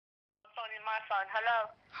phone in my phone. Hello?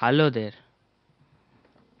 Hello there.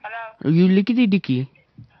 Hello? You lickety dicky.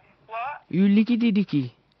 What? You lickety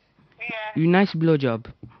dicky. Yeah. You nice blowjob.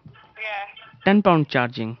 Yeah. £10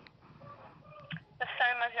 charging. The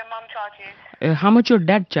same as your mum charges. How much your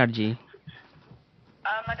dad charging?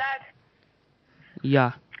 My dad?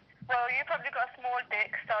 Yeah. Well, you probably got a small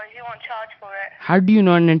dick, so he won't charge for it. How do you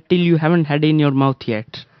know until you haven't had it in your mouth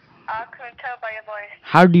yet? I couldn't tell by your voice.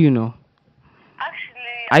 How do you know?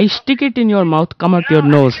 Actually... I stick it in your mouth, come out your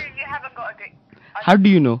nose. Actually, you haven't got a dick. How do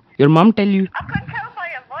you know? Your mom tell you? I couldn't tell by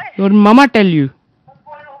your voice. Your mama tell you?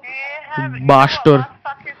 Bastard.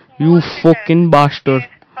 You fucking bastard.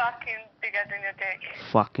 It's fucking bigger than your dick.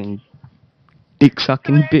 Fucking dick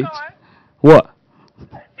sucking Go bitch. on. What?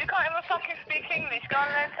 You can't even fucking speak English. Go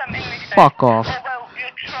and learn some English. Fuck off. Well, you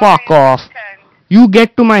try Fuck and off. pretend. You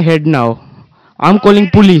get to my head now. I'm calling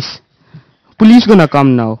really? police. Police gonna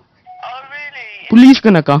come now. Oh, really? Police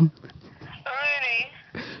gonna come. Really?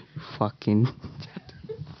 Fucking.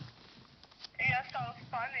 You're so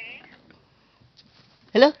funny.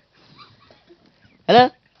 Hello? Hello?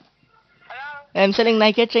 Hello? I'm selling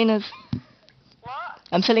Nike trainers. What?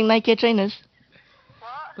 I'm selling Nike trainers.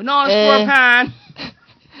 What? No, fan.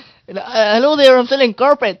 Hello there, I'm selling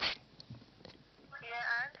carpets.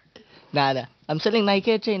 Yeah, and? Nah. I'm selling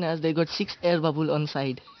Nike trainers. They got 6 air bubble on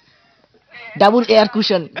side. Double air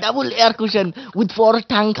cushion with 4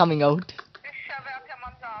 tongue coming out. Just shove it up your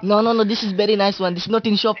mum's ass. No, this is very nice one. This is not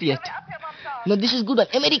in shop yet. Shove it up your mum's ass. No, this is good one.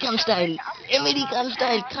 American style. American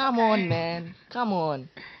style. Come on, man. Come on. You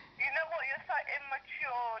know what? You're so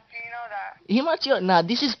immature. Do you know that? Immature? Nah,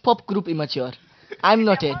 this is pop group immature. I'm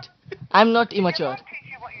not it. I'm not immature. I'll teach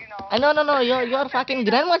you what you know. No. Your fucking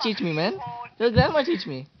grandma teach me, man. Your grandma teach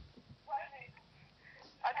me.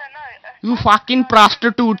 I don't know. You fucking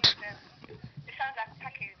prostitute. It sounds like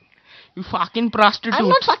Paki. You fucking prostitute. I'm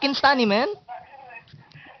not fucking Stani, man. It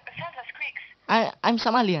sounds like squeaks. I'm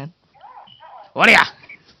Somalian. Warrior.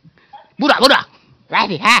 Buddha.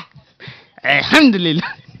 Righty, ha. Alhamdulillah.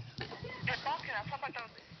 They're barking at proper dog.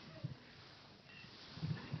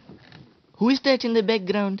 Who is that in the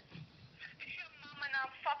background? It's your mum and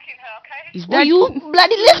I'm fucking her, okay? Is Oh, that you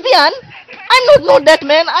bloody lesbian? I'm not know that,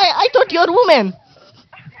 man. I thought you're a woman.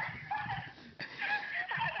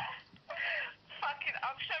 Fucking,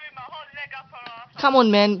 I'm shoving my whole leg up her ass. Come on,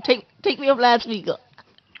 man. Take me off loudspeaker.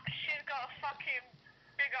 She's got a fucking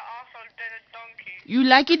bigger asshole than a donkey. You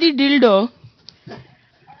like it, the dildo?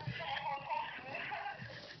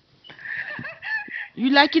 You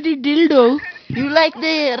like it, the dildo? You like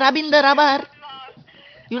the rubbing the rubber?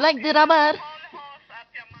 You like the rubber? Whole horse up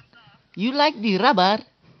your mum's ass. You like the rubber?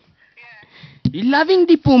 Yeah. You loving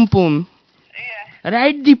the pum pum? Yeah.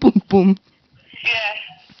 Right, the pum pum. Yeah.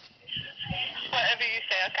 Whatever you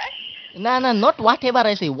say, okay? No, not whatever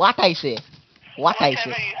I say. What I say. What I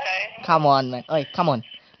Whatever say. you say. Come on, man. Oi, come on.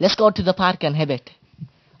 Let's go to the park and have it.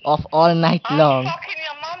 Off all night long. I'm fucking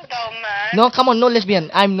your mum though, man. No, come on. No lesbian.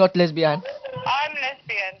 I'm not lesbian. I'm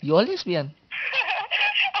lesbian. You're lesbian.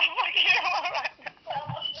 I'm fucking your mum right now.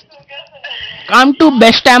 Come to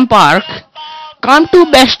Bestham Park. Come to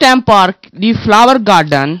Bestham Park, the flower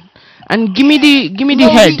garden, and give me the No,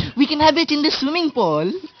 head. We can have it in the swimming pool. I'm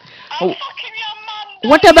fucking your mum.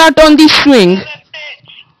 What about on the swing? Bitch.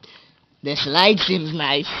 The slide seems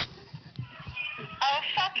nice. I'm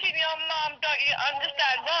fucking your mum. Don't you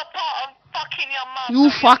understand? What part of fucking your mum? You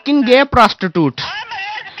fucking gay prostitute. I'm a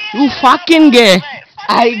lesbian. You fucking gay.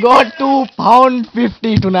 I got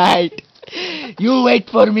 £2.50 tonight. You wait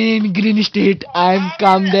for me in Green Street. I'm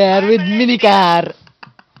come there with minicar.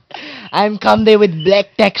 I'm come there with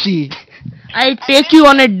black taxi. I take you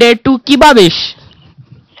on a date to Kibabish.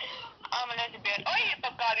 I'm a lesbian. Oh, you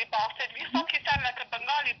Bengali bastard. You fucking sound like a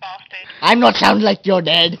Bengali bastard. I'm not sound like your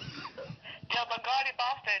dad. You're a Bengali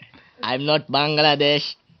bastard. I'm not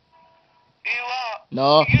Bangladesh. You are.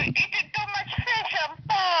 No. You eat too much fish and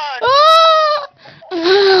pork.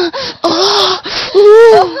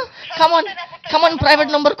 Come on, private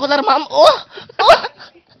number caller, mom. I'm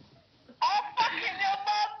fucking your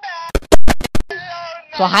mum, man.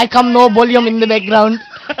 So how come no volume in the background?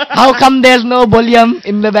 How come there's no volume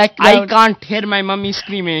in the I background? can't hear my mommy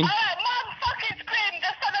screaming. Alright, mum fucking scream.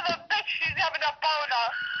 The son of a bitch, she's having a boner.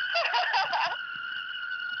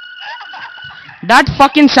 That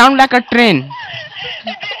fucking sound like a train. If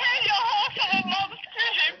you hear your horse or a mum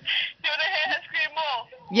scream, you wanna hear her scream more.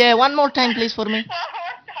 Yeah, one more time please for me. One more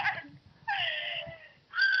time.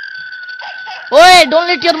 Oi, don't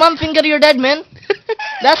let your mom finger your dad, man.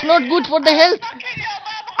 That's not good for the health. Fucking your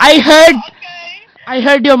mum. I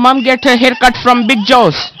heard your mom get her haircut from Big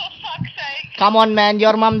Joe's. For fuck's sake. Come on, man.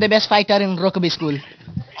 Your mom the best fighter in rugby school.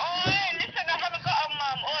 Oh,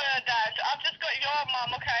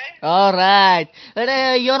 Alright.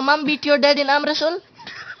 Your mom beat your dad in arm wrestle?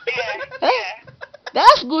 Yeah, Huh? yeah.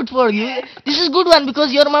 That's good for you. This is good one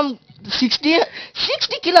because your mom 60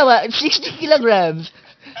 kilograms.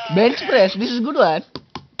 Bench Okay. press. This is good one.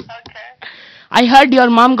 Okay. I heard your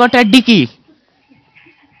mom got a dicky.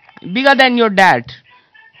 Bigger than your dad.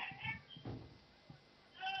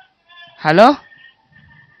 Hello?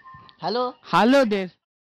 Hello? Hello there.